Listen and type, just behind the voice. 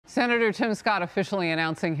Senator Tim Scott officially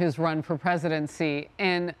announcing his run for presidency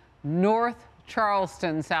in North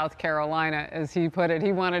Charleston, South Carolina, as he put it.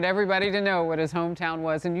 He wanted everybody to know what his hometown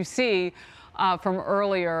was. And you see from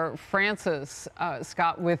earlier, Frances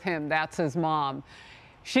Scott with him, that's his mom.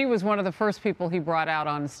 She was one of the first people he brought out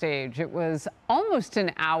on stage. It was almost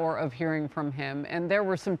an hour of hearing from him, and there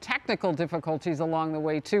were some technical difficulties along the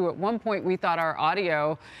way, too. At one point, we thought our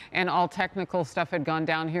audio and all technical stuff had gone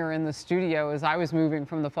down here in the studio as I was moving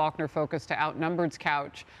from the Faulkner Focus to Outnumbered's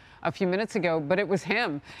couch a few minutes ago, but it was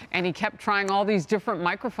him, and he kept trying all these different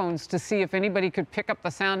microphones to see if anybody could pick up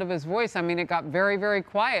the sound of his voice. I mean, it got very, very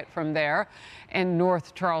quiet from there in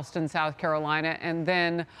North Charleston, South Carolina, and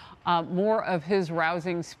then more of his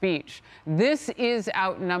rousing speech. This is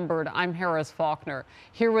Outnumbered. I'm Harris Faulkner,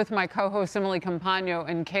 here with my co-hosts Emily Compagno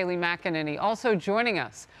and Kayleigh McEnany. Also joining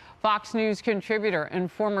us, Fox News contributor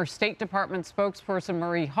and former State Department spokesperson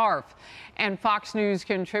Marie Harf, and Fox News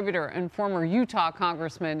contributor and former Utah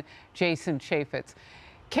Congressman Jason Chaffetz.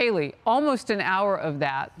 Kayleigh, almost an hour of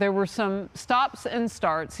that. There were some stops and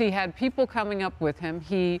starts. He had people coming up with him.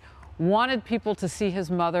 He wanted people to see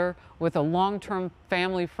his mother with a long-term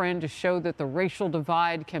family friend to show that the racial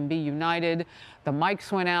divide can be united. The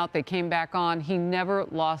mics went out, they came back on. He never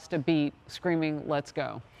lost a beat, screaming, "Let's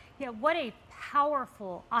go." Yeah, what a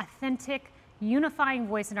powerful, authentic, unifying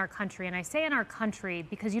voice in our country. And I say in our country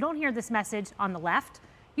because you don't hear this message on the left,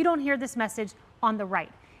 you don't hear this message on the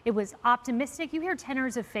right. It was optimistic. You hear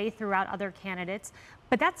tenors of faith throughout other candidates,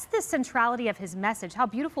 but that's the centrality of his message. How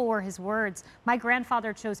beautiful were his words. My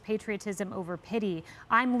grandfather chose patriotism over pity.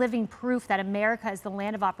 I'm living proof that America is the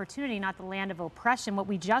land of opportunity, not the land of oppression. What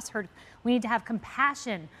we just heard, we need to have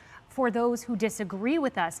compassion for those who disagree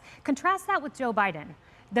with us. Contrast that with Joe Biden.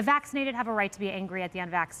 The vaccinated have a right to be angry at the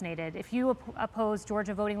unvaccinated. If you oppose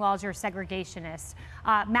Georgia voting laws, you're a segregationist.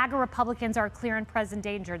 MAGA Republicans are a clear and present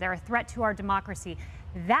danger. They're a threat to our democracy.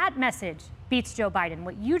 That message beats Joe Biden.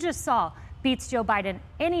 What you just saw beats Joe Biden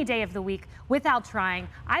any day of the week without trying.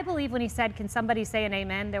 I believe when he said, "Can somebody say an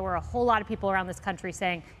amen?" there were a whole lot of people around this country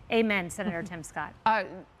saying, "Amen, Senator Tim Scott."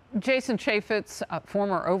 Jason Chaffetz,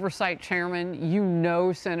 former oversight chairman, you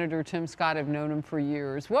know Senator Tim Scott, have known him for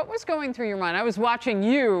years. What was going through your mind? I was watching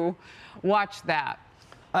you watch that.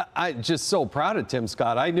 I'm just so proud of Tim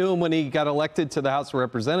Scott. I knew him when he got elected to the House of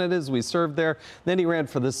Representatives. We served there. Then he ran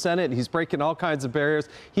for the Senate. He's breaking all kinds of barriers.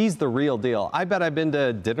 He's the real deal. I bet I've been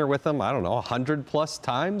to dinner with him, I don't know, 100+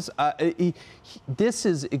 times. This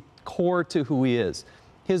is core to who he is.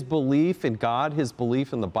 His belief in God, his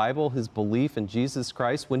belief in the Bible, his belief in Jesus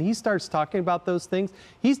Christ. When he starts talking about those things,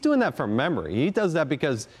 he's doing that from memory. He does that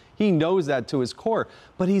because he knows that to his core.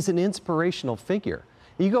 But he's an inspirational figure.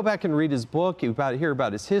 You go back and read his book, you hear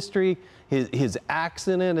about his history, his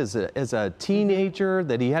accident as a teenager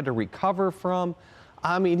that he had to recover from.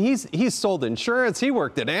 I mean, he's sold insurance. He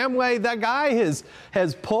worked at Amway. That guy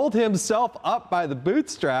has pulled himself up by the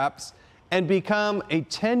bootstraps and become a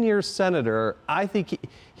 10-year senator. I think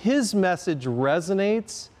his message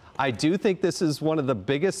resonates. I do think this is one of the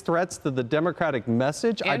biggest threats to the Democratic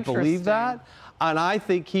message. I believe that. And I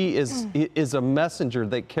think he is a messenger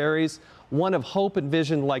that carries one of hope and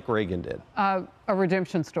vision like Reagan did. A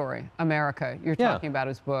redemption story, America. You're talking about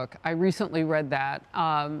his book. I recently read that.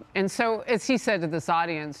 And so as he said to this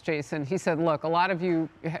audience, Jason, he said, look, a lot of you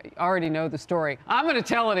already know the story. I'm going to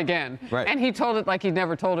tell it again. Right. And he told it like he'd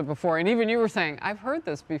never told it before. And even you were saying, I've heard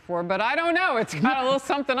this before, but I don't know. It's got a little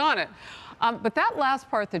something on it. But that last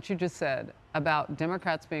part that you just said about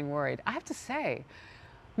Democrats being worried, I have to say,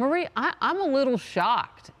 Marie, I'm a little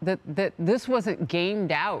shocked that this wasn't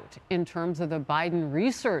gamed out in terms of the Biden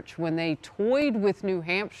research when they toyed with New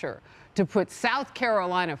Hampshire to put South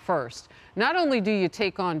Carolina first. Not only do you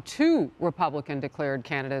take on 2 Republican-declared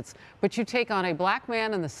candidates, but you take on a black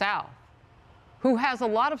man in the South who has a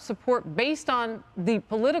lot of support based on the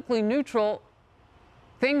politically neutral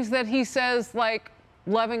things that he says, like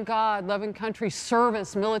loving God, loving country,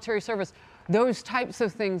 service, military service. Those types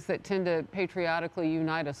of things that tend to patriotically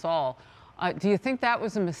unite us all. Do you think that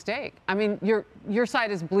was a mistake? I mean, your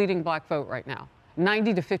side is bleeding black vote right now,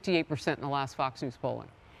 90 to 58% in the last Fox News polling.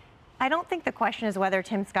 I don't think the question is whether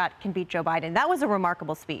Tim Scott can beat Joe Biden. That was a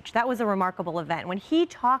remarkable speech. That was a remarkable event. When he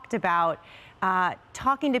talked about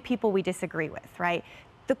talking to people we disagree with, right?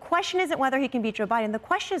 The question isn't whether he can beat Joe Biden. The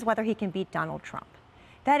question is whether he can beat Donald Trump.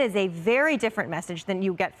 That is a very different message than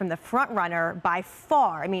you get from the front runner by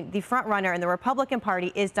far. I mean, the front runner in the Republican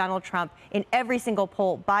Party is Donald Trump in every single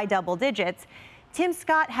poll by double digits. Tim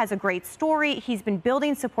Scott has a great story. He's been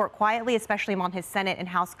building support quietly, especially among his Senate and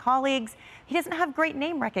House colleagues. He doesn't have great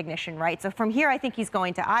name recognition, right? So from here, I think he's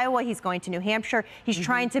going to Iowa, he's going to New Hampshire. He's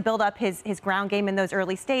trying to build up his ground game in those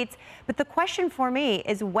early states. But the question for me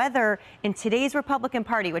is whether in today's Republican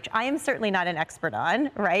Party, which I am certainly not an expert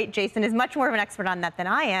on, right? Jason is much more of an expert on that than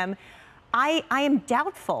I am. I am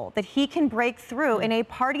doubtful that he can break through in a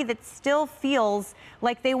party that still feels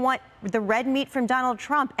like they want the red meat from Donald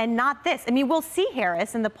Trump and not this. I mean, we'll see,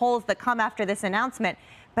 Harris, in the polls that come after this announcement,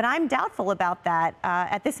 but I'm doubtful about that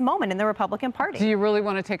at this moment in the Republican Party. Do you really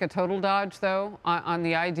want to take a total dodge, though, on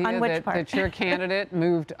the idea that your candidate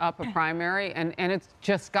moved up a primary and it's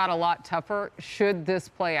just got a lot tougher? Should this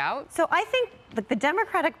play out? So I think the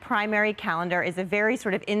Democratic primary calendar is a very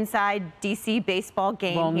sort of inside D.C. baseball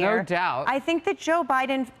game here. Well, no doubt. I think that Joe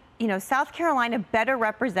Biden, you know, South Carolina better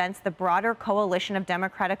represents the broader coalition of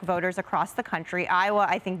Democratic voters across the country. Iowa,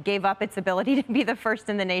 I think, gave up its ability to be the first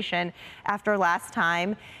in the nation after last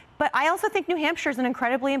time. But I also think New Hampshire is an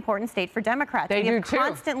incredibly important state for Democrats. They do too.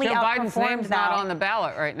 Constantly Joe Biden's outperformed name's not on the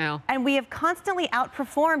ballot right now. And we have constantly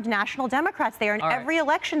outperformed national Democrats there in every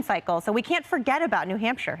election cycle. So we can't forget about New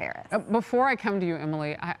Hampshire, Harris. Before I come to you,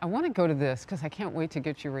 Emily, I want to go to this because I can't wait to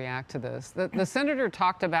get you to react to this. The senator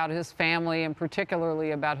talked about his family and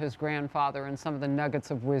particularly about his grandfather and some of the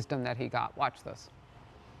nuggets of wisdom that he got. Watch this.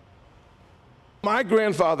 My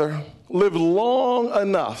grandfather lived long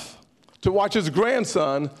enough to watch his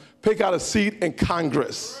grandson pick out a seat in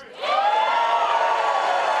Congress.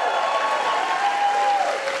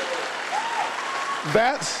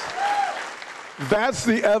 That's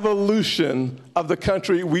the evolution of the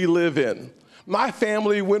country we live in. My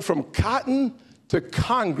family went from cotton to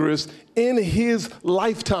Congress in his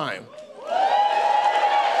lifetime.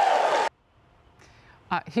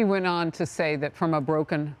 He went on to say that from a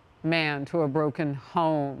broken man to a broken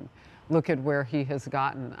home, look at where he has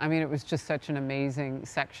gotten. I mean, it was just such an amazing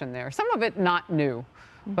section there. Some of it not new,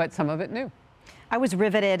 but some of it new. I was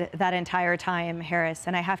riveted that entire time, Harris,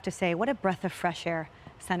 and I have to say, what a breath of fresh air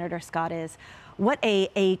Senator Scott is. What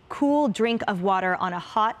a cool drink of water on a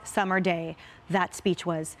hot summer day that speech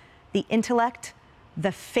was. The intellect,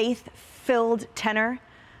 the faith-filled tenor,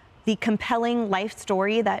 the compelling life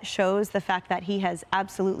story that shows the fact that he has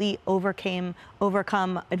absolutely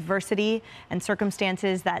overcome adversity and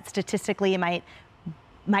circumstances that statistically might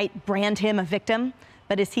brand him a victim.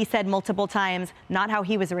 But as he said multiple times, not how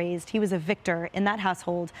he was raised. He was a victor in that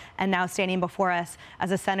household and now standing before us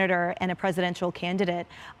as a senator and a presidential candidate.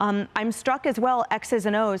 I'm struck as well, X's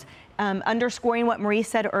and O's, underscoring what Marie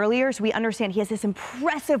said earlier. So we understand he has this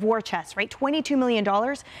impressive war chest, right? $22 million.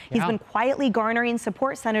 He's been quietly garnering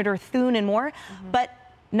support, Senator Thune and more. But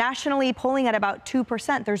nationally polling at about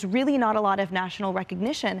 2%. There's really not a lot of national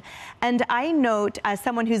recognition. And I note, as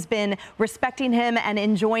someone who's been respecting him and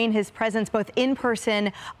enjoying his presence both in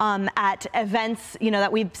person at events, you know,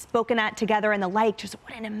 that we've spoken at together and the like, just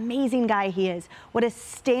what an amazing guy he is. What a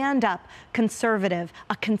stand-up conservative,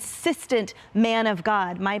 a consistent man of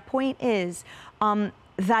God. My point is,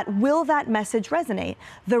 will that message resonate?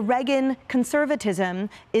 The Reagan conservatism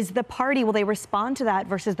is the party. Will they respond to that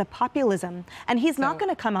versus the populism? And he's not going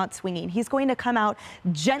to come out swinging. He's going to come out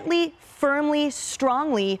gently, firmly,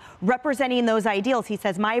 strongly representing those ideals. He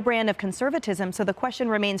says, my brand of conservatism. So the question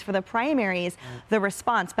remains for the primaries, the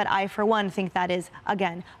response. But I, for one, think that is,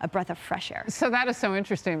 again, a breath of fresh air. So that is so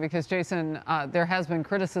interesting because, Jason, there has been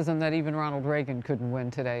criticism that even Ronald Reagan couldn't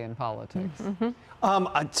win today in politics.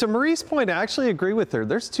 To Marie's point, I actually agree with her.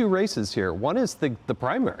 There's two races here. One is the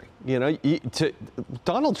primary. You know,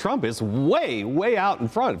 Donald Trump is way, way out in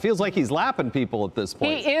front. It feels like he's lapping people at this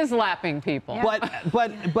point. He is lapping people. Yeah.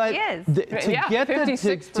 But he is.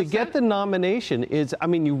 To get the nomination is, I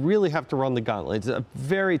mean, you really have to run the gauntlet. It's a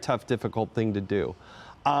very tough, difficult thing to do.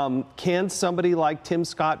 Can somebody like Tim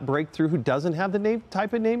Scott break through who doesn't have the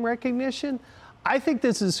type of name recognition? I think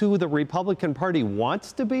this is who the Republican Party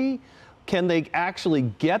wants to be. Can they actually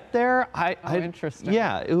get there? Interesting.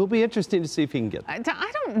 Yeah, it will be interesting to see if he can get there.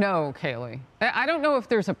 I don't know, Kayleigh. I don't know if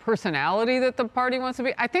there's a personality that the party wants to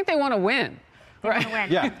be. I think they want to win. They want to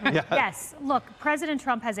win. Yeah. Yes. Look, President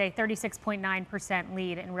Trump has a 36.9%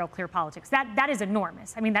 lead in Real Clear Politics. That is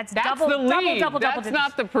enormous. I mean, that's double the lead. double That's digits.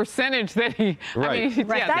 not the percentage that he. Right. I mean,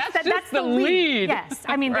 right. Yeah, that's just the lead. Yes.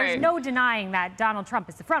 I mean, there's no denying that Donald Trump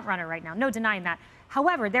is the front runner right now. No denying that.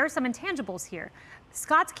 However, there are some intangibles here.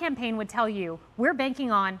 Scott's campaign would tell you, we're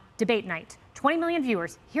banking on debate night. 20 million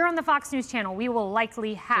viewers here on the Fox News channel we will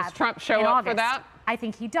likely have. Does Trump show in up August. for that? I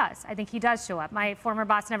think he does. I think he does show up. My former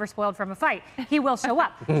boss never spoiled from a fight. He will show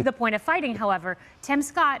up. To the point of fighting, however, Tim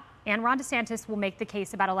Scott and Ron DeSantis will make the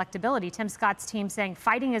case about electability. Tim Scott's team saying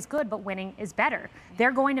fighting is good, but winning is better.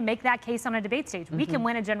 They're going to make that case on a debate stage. We can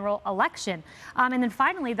win a general election. And then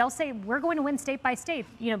finally, they'll say, we're going to win state by state.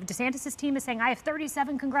 You know, DeSantis' team is saying, I have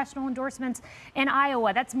 37 congressional endorsements in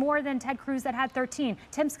Iowa. That's more than Ted Cruz that had 13.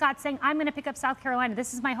 Tim Scott's saying, I'm going to pick up South Carolina.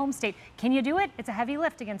 This is my home state. Can you do it? It's a heavy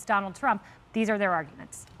lift against Donald Trump. These are their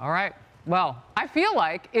arguments. All right. Well, I feel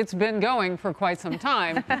like it's been going for quite some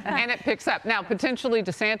time, and it picks up. Now, potentially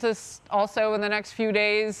DeSantis also in the next few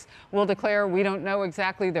days will declare. We don't know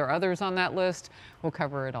exactly. There are others on that list. We'll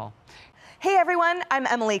cover it all. Hey everyone, I'm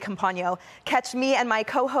Emily Campagno. Catch me and my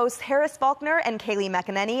co-hosts Harris Faulkner and Kayleigh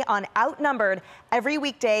McEnany on Outnumbered every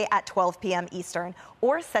weekday at 12 p.m. Eastern,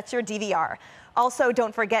 or set your DVR. Also,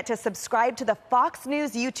 don't forget to subscribe to the Fox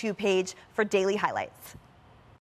News YouTube page for daily highlights.